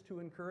gift is to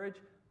encourage,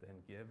 then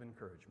give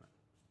encouragement.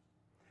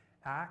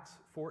 Acts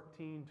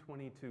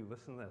 14:22,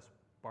 listen to this.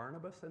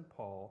 Barnabas and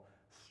Paul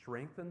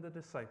strengthened the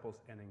disciples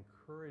and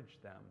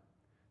encouraged them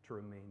to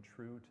remain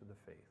true to the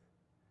faith.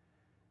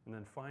 And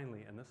then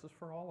finally, and this is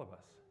for all of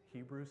us,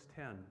 Hebrews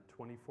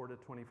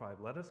 10:24-25.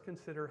 Let us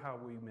consider how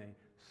we may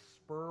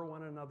spur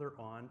one another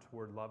on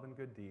toward love and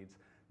good deeds,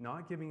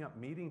 not giving up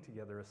meeting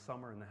together as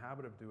some are in the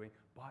habit of doing,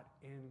 but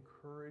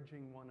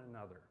encouraging one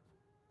another.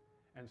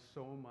 And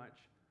so much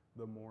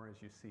the more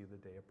as you see the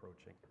day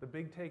approaching. The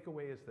big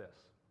takeaway is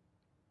this.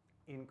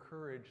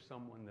 Encourage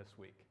someone this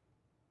week.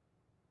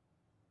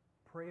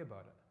 Pray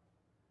about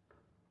it.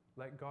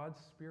 Let God's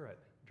Spirit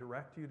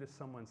direct you to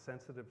someone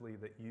sensitively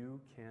that you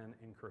can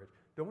encourage.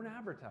 Don't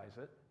advertise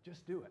it,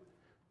 just do it.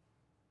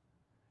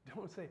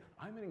 Don't say,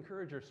 I'm an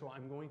encourager, so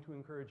I'm going to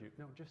encourage you.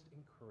 No, just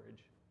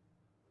encourage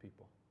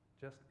people.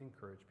 Just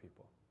encourage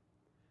people.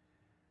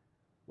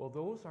 Well,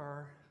 those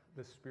are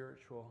the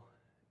spiritual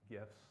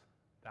gifts.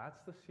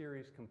 That's the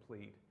series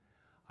complete.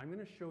 I'm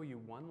going to show you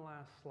one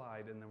last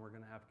slide, and then we're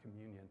going to have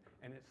communion.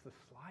 And it's the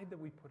slide that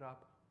we put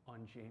up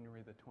on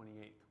January the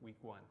 28th, week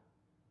 1.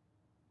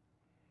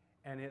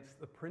 And it's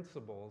the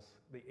principles,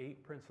 the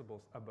 8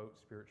 principles about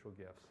spiritual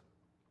gifts.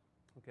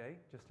 Okay,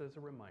 just as a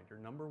reminder,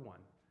 number 1,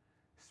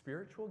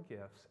 spiritual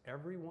gifts,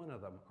 every one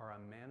of them are a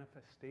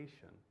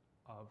manifestation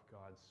of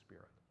God's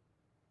Spirit.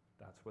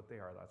 That's what they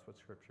are. That's what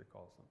Scripture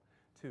calls them.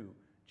 2,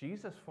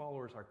 Jesus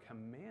followers are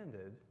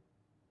commanded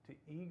to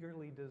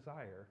eagerly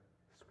desire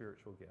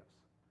spiritual gifts.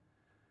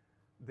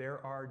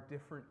 There are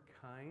different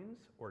kinds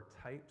or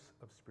types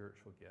of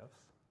spiritual gifts.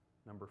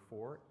 Number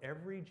 4,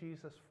 every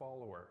Jesus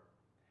follower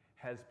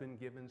has been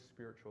given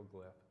spiritual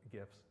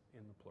gifts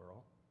in the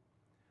plural.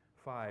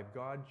 5,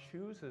 God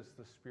chooses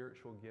the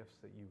spiritual gifts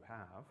that you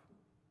have.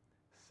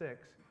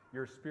 6,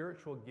 your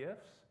spiritual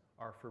gifts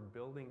are for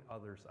building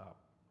others up.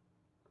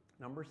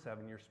 Number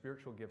 7, your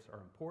spiritual gifts are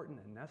important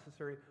and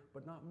necessary,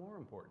 but not more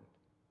important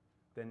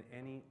than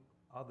any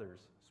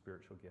other's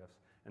spiritual gifts.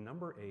 And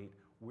number 8,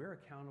 we're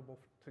accountable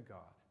to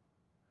God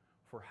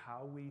for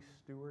how we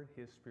steward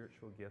his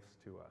spiritual gifts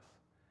to us.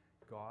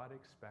 God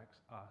expects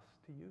us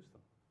to use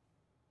them.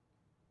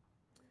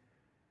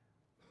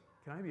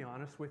 Can I be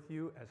honest with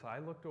you? As I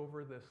looked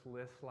over this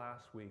list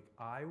last week,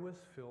 I was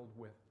filled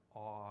with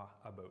awe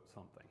about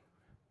something.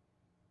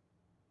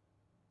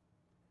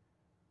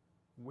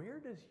 Where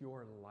does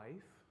your life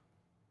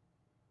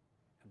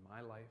and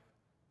my life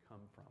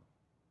come from?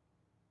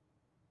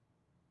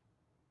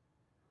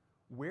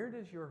 Where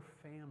does your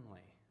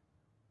family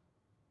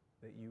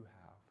that you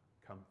have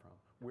come from?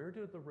 Where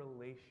do the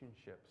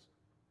relationships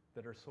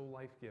that are so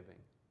life-giving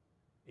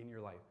in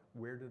your life,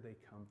 where do they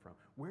come from?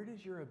 Where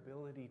does your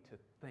ability to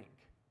think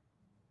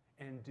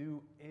and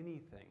do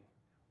anything,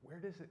 where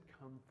does it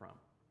come from?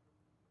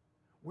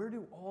 Where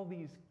do all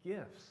these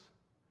gifts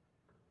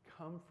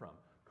come from?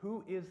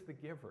 Who is the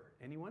giver?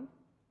 Anyone?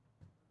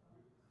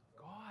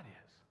 God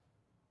is.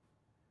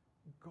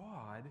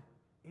 God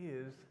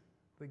is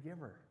the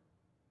giver.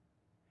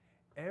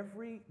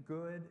 Every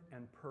good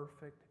and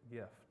perfect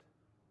gift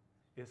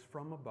is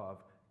from above,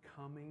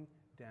 coming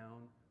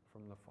down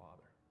from the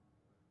Father.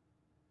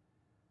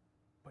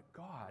 But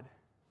God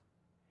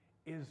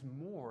is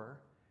more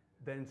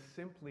than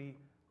simply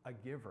a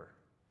giver.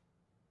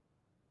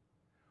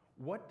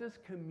 What does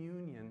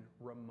communion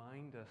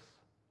remind us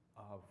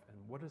of? And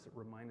what does it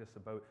remind us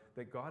about?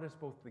 That God is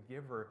both the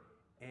giver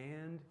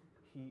and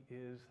he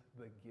is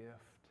the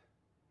gift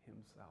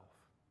himself.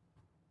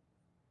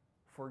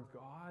 For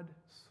God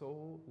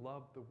so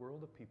loved the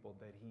world of people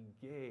that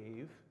he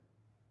gave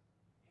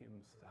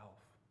himself.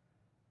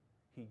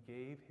 He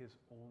gave his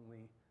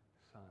only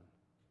Son.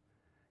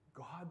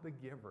 God the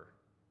giver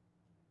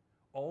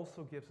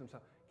also gives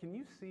himself. Can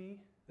you see,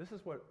 this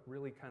is what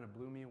really kind of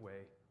blew me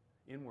away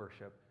in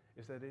worship,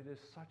 is that it is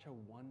such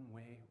a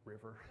one-way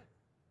river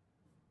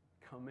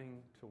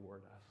coming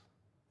toward us.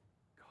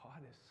 God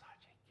is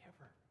such a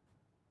giver.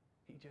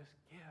 He just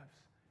gives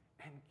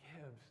and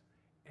gives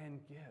and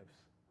gives.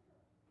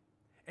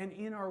 And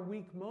in our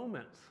weak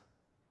moments,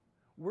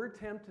 we're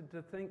tempted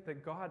to think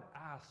that God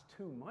asks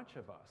too much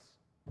of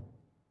us.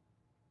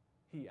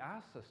 He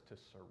asks us to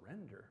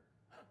surrender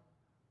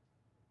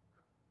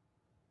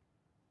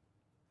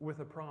with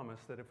a promise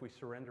that if we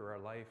surrender our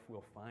life,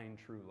 we'll find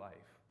true life.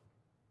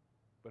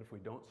 But if we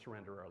don't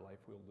surrender our life,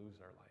 we'll lose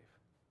our life.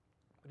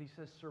 But he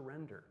says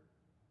surrender.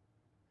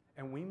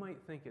 And we might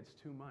think it's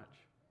too much.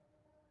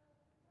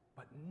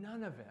 But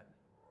none of it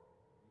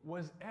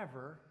was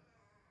ever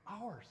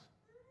ours.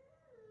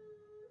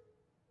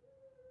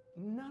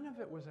 None of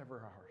it was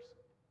ever ours.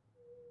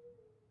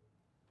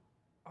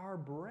 Our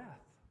breath,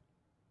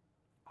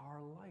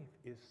 our life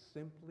is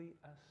simply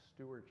a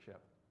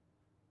stewardship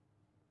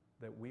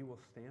that we will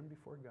stand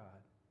before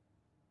God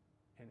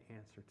and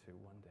answer to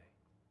one day.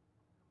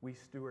 We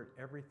steward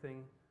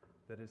everything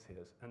that is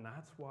his. And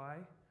that's why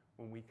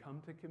when we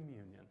come to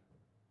communion,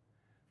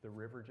 the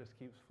river just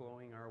keeps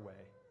flowing our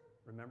way.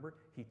 Remember,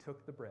 he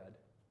took the bread,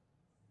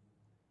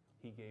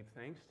 he gave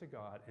thanks to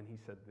God, and he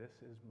said,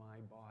 "This is my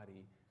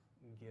body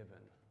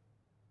given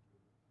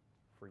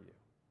for you."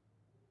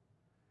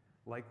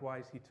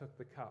 Likewise, he took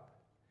the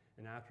cup,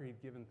 and after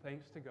he'd given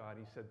thanks to God,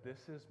 he said,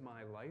 "This is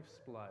my life's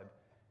blood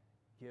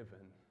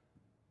given,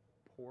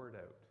 poured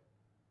out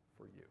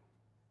for you."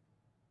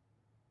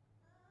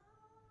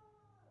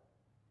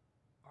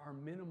 Our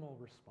minimal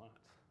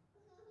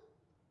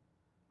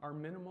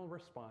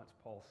response,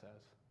 Paul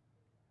says,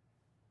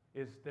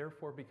 is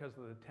therefore, because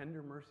of the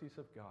tender mercies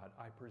of God,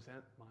 I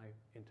present my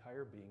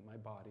entire being, my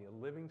body, a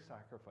living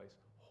sacrifice,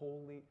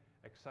 holy,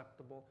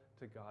 acceptable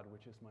to God,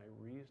 which is my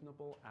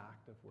reasonable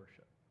act of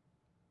worship.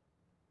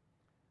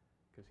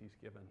 Because he's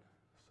given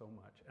so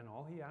much. And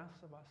all he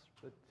asks of us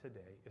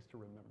today is to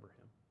remember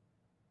him.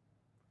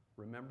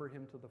 Remember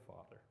him to the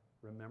Father.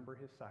 Remember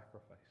his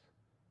sacrifice.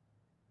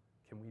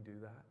 Can we do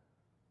that?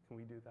 Can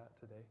we do that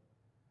today?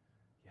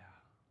 Yeah.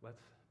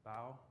 Let's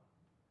bow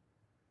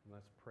and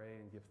let's pray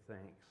and give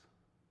thanks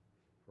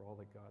for all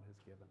that God has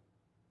given.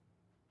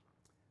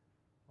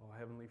 Oh,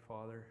 Heavenly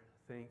Father,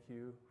 thank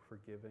you for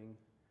giving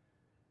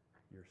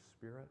your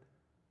Spirit.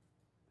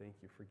 Thank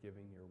you for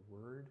giving your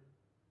word.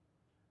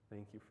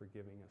 Thank you for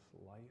giving us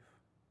life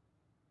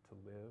to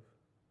live.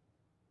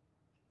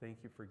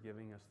 Thank you for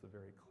giving us the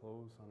very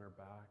clothes on our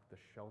back, the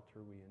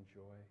shelter we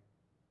enjoy,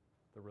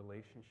 the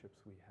relationships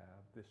we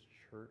have, this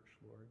church,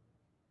 Lord.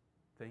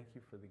 Thank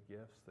you for the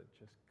gifts that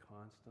just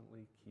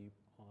constantly keep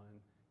on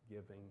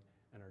giving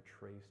and are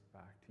traced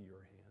back to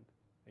your hand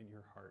and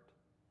your heart.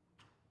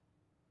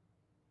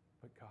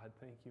 But God,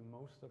 thank you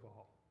most of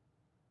all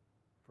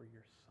for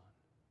your Son.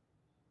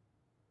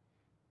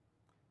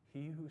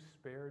 He who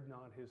spared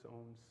not his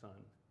own Son,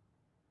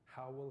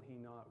 how will he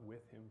not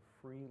with him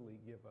freely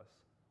give us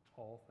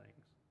all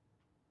things?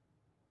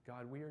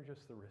 God, we are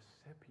just the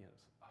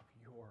recipients of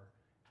your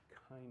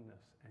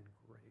kindness and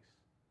grace.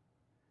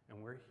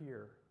 And we're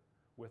here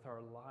with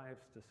our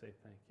lives to say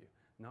thank you.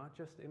 Not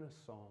just in a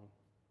song,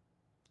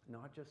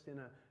 not just in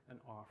an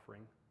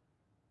offering,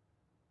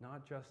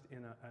 not just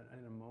in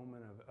a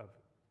moment of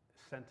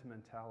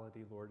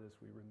sentimentality, Lord, as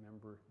we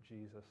remember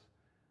Jesus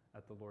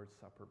at the Lord's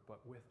Supper, but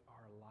with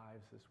our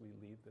lives as we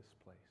leave this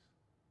place.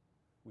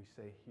 We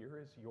say,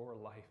 here is your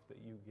life that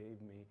you gave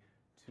me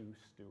to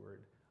steward.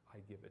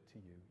 I give it to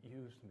you.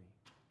 Use me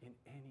in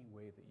any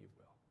way that you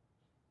will.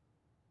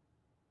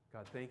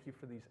 God, thank you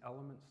for these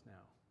elements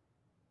now,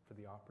 for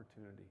the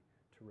opportunity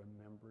to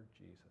remember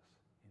Jesus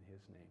in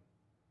his name.